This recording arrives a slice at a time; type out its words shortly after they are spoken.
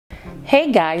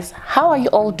Hey guys, how are you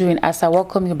all doing as I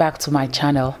welcome you back to my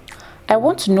channel? I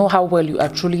want to know how well you are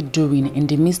truly doing in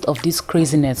the midst of this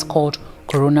craziness called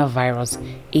coronavirus,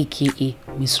 aka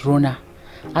Miss Rona.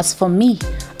 As for me,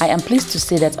 I am pleased to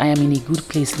say that I am in a good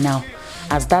place now,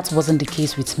 as that wasn't the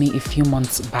case with me a few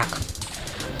months back.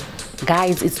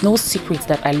 Guys, it's no secret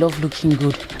that I love looking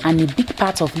good, and a big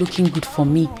part of looking good for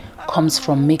me comes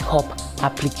from makeup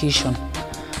application.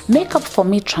 Makeup for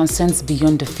me transcends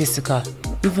beyond the physical,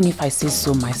 even if I say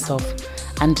so myself.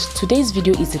 And today's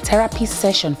video is a therapy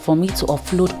session for me to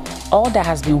offload all that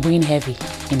has been weighing heavy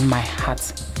in my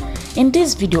heart. In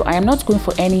this video, I am not going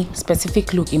for any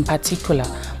specific look in particular,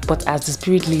 but as the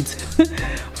spirit leads,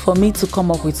 for me to come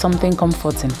up with something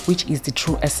comforting, which is the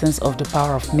true essence of the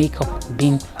power of makeup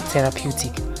being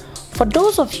therapeutic. For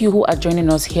those of you who are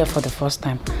joining us here for the first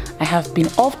time, I have been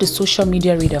off the social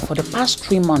media radar for the past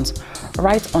 3 months,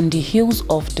 right on the heels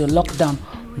of the lockdown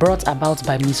brought about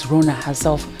by Miss Rona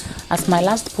herself, as my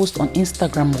last post on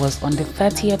Instagram was on the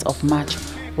 30th of March,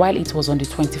 while it was on the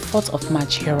 24th of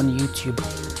March here on YouTube.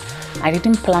 I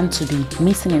didn't plan to be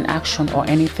missing in action or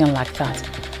anything like that,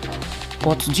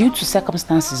 but due to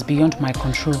circumstances beyond my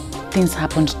control, things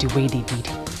happened the way they did.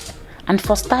 And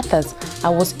for starters, I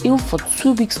was ill for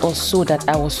 2 weeks or so that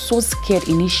I was so scared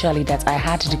initially that I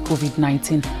had the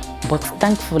COVID-19, but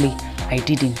thankfully I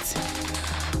didn't.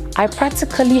 I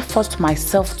practically forced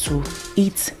myself to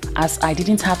eat as I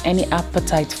didn't have any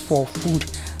appetite for food,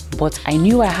 but I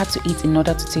knew I had to eat in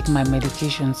order to take my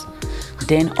medications.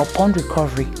 Then upon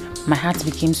recovery, my heart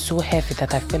became so heavy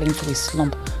that I fell into a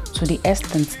slump to the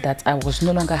extent that I was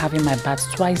no longer having my bath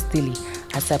twice daily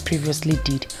as I previously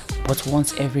did, but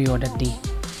once every other day.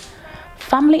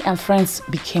 Family and friends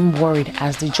became worried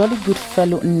as the jolly good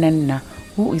fellow Nana,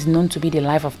 who is known to be the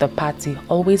life of the party,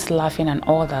 always laughing and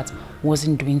all that,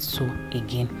 wasn't doing so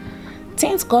again.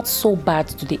 Things got so bad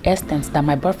to the extent that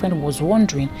my boyfriend was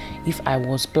wondering if I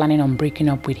was planning on breaking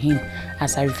up with him,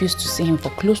 as I refused to see him for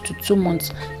close to 2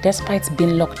 months despite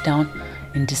being locked down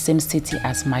in the same city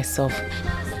as myself.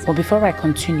 But before I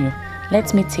continue,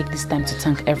 let me take this time to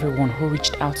thank everyone who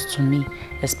reached out to me,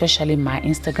 especially my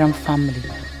Instagram family,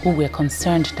 who were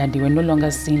concerned that they were no longer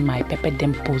seeing my Pepper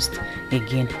Dem post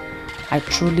again. I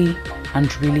truly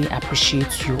and really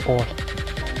appreciate you all.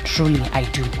 Truly, I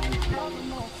do.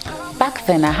 Back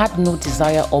then, I had no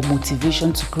desire or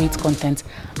motivation to create content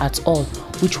at all,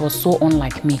 which was so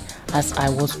unlike me, as I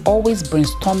was always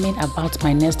brainstorming about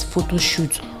my next photo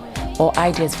shoot or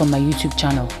ideas for my YouTube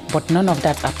channel, but none of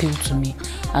that appealed to me,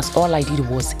 as all I did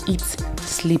was eat,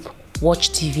 sleep,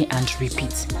 watch TV and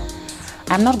repeat.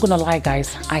 I'm not gonna lie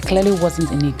guys, I clearly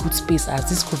wasn't in a good space as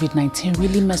this COVID-19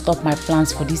 really messed up my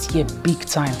plans for this year big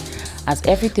time, as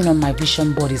everything on my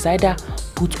vision board is either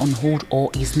put on hold or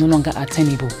is no longer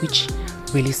attainable, which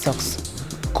really sucks.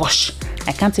 Gosh,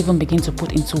 I can't even begin to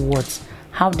put into words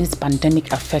how this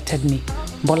pandemic affected me,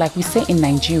 but like we say in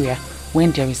Nigeria,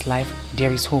 when there is life,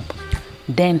 there is hope.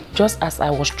 Then, just as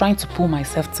I was trying to pull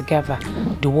myself together,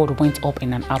 the world went up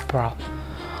in an uproar.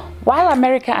 While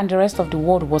America and the rest of the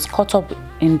world was caught up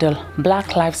in the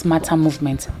Black Lives Matter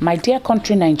movement, my dear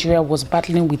country Nigeria was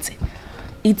battling with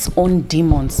its own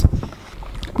demons,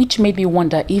 which made me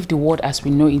wonder if the world as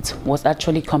we know it was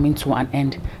actually coming to an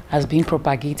end, as being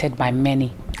propagated by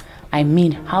many. I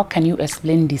mean, how can you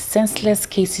explain the senseless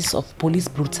cases of police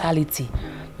brutality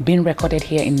being recorded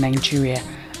here in Nigeria?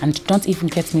 And don't even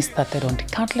get me started on the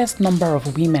countless number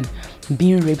of women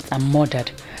being raped and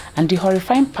murdered. And the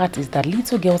horrifying part is that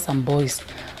little girls and boys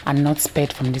are not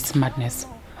spared from this madness.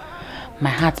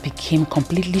 My heart became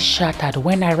completely shattered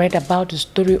when I read about the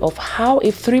story of how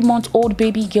a 3-month-old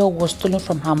baby girl was stolen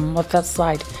from her mother's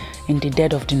side in the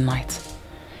dead of the night.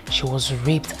 She was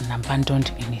raped and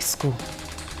abandoned in a school.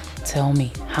 Tell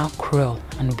me, how cruel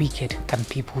and wicked can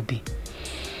people be?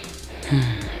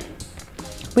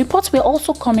 Reports were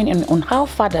also coming in on how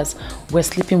fathers were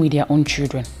sleeping with their own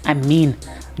children. I mean,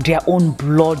 their own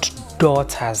blood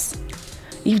daughters.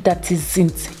 If that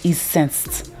isn't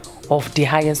incest of the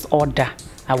highest order,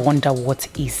 I wonder what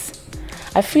is.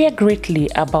 I fear greatly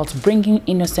about bringing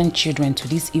innocent children to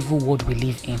this evil world we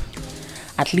live in.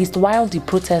 At least while the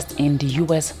protests in the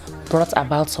US brought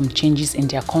about some changes in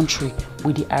their country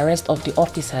with the arrest of the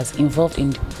officers involved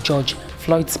in George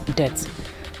Floyd's death,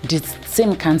 the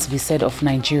same can't be said of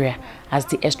Nigeria, as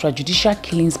the extrajudicial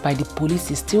killings by the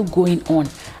police is still going on,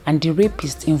 and the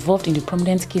rapists involved in the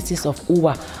prominent cases of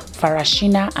Uwa,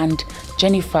 Farashina and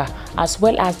Jennifer, as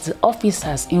well as the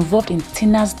officers involved in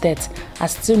Tina's death, are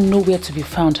still nowhere to be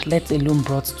found, let alone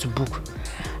brought to book.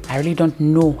 I really don't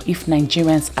know if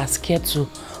Nigerians are scared to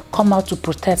come out to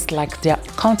protest like their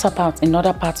counterparts in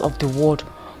other parts of the world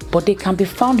but they can be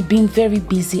found being very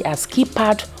busy as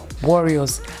keypad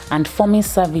warriors and forming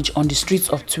savage on the streets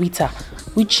of Twitter,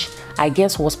 which I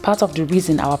guess was part of the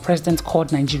reason our president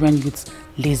called Nigerian youths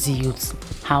lazy youths.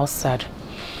 How sad.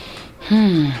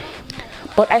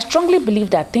 But I strongly believe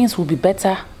that things will be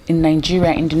better in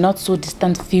Nigeria in the not so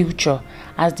distant future,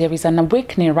 as there is an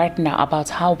awakening right now about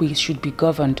how we should be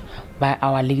governed by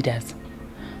our leaders.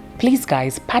 Please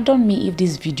guys, pardon me if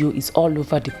this video is all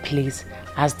over the place,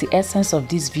 as the essence of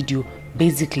this video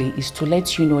basically is to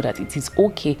let you know that it is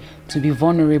okay to be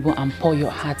vulnerable and pour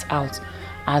your heart out,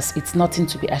 as it's nothing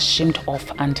to be ashamed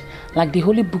of. And like the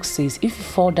Holy Book says, if you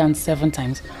fall down 7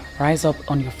 times, rise up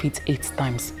on your feet 8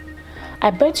 times. I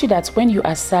bet you that when you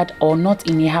are sad or not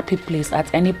in a happy place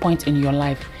at any point in your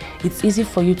life, it's easy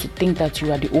for you to think that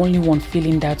you are the only one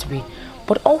feeling that way.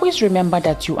 But always remember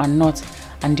that you are not,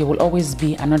 and there will always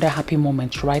be another happy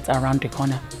moment right around the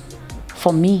corner.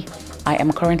 For me, I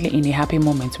am currently in a happy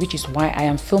moment, which is why I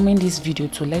am filming this video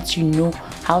to let you know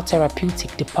how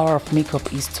therapeutic the power of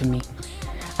makeup is to me,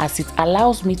 as it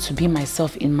allows me to be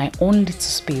myself in my own little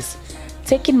space,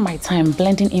 taking my time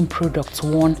blending in products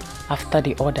one after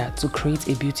the other to create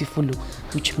a beautiful look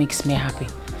which makes me happy.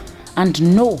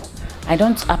 And no, I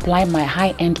don't apply my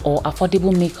high-end or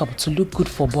affordable makeup to look good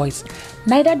for boys.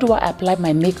 Neither do I apply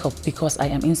my makeup because I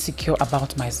am insecure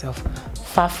about myself.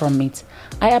 Far from it.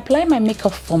 I apply my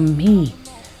makeup for me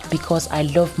because I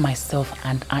love myself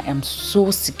and I am so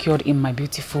secured in my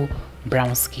beautiful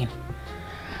brown skin.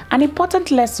 An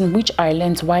important lesson which I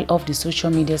learned while off the social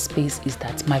media space is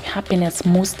that my happiness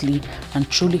mostly and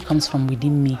truly comes from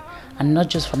within me, and not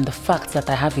just from the fact that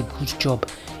I have a good job,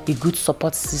 a good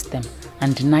support system,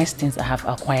 and the nice things I have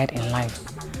acquired in life.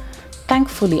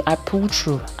 Thankfully, I pulled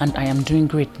through and I am doing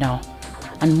great now.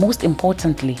 And most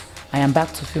importantly, I am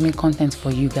back to filming content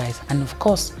for you guys. And of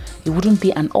course, it wouldn't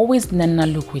be an always Nana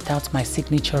look without my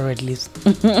signature red lips.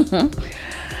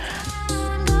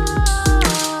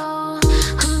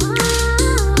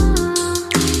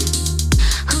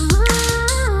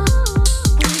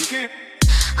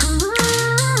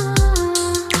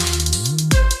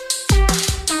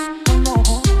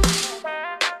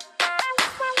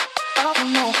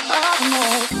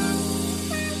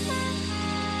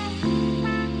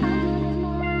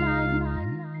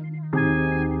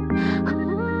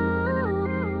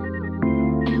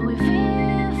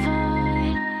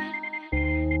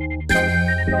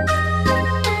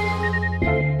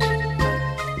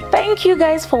 Thank you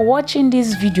guys for watching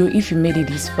this video if you made it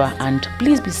this far, and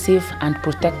please be safe and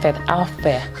protected out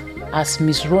there, as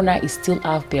Miss Rona is still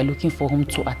out there looking for whom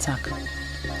to attack.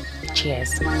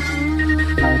 Cheers.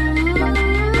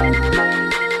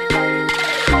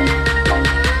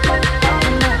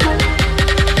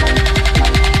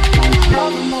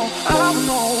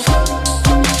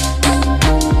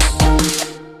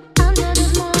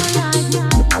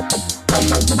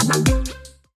 Under the moonlight.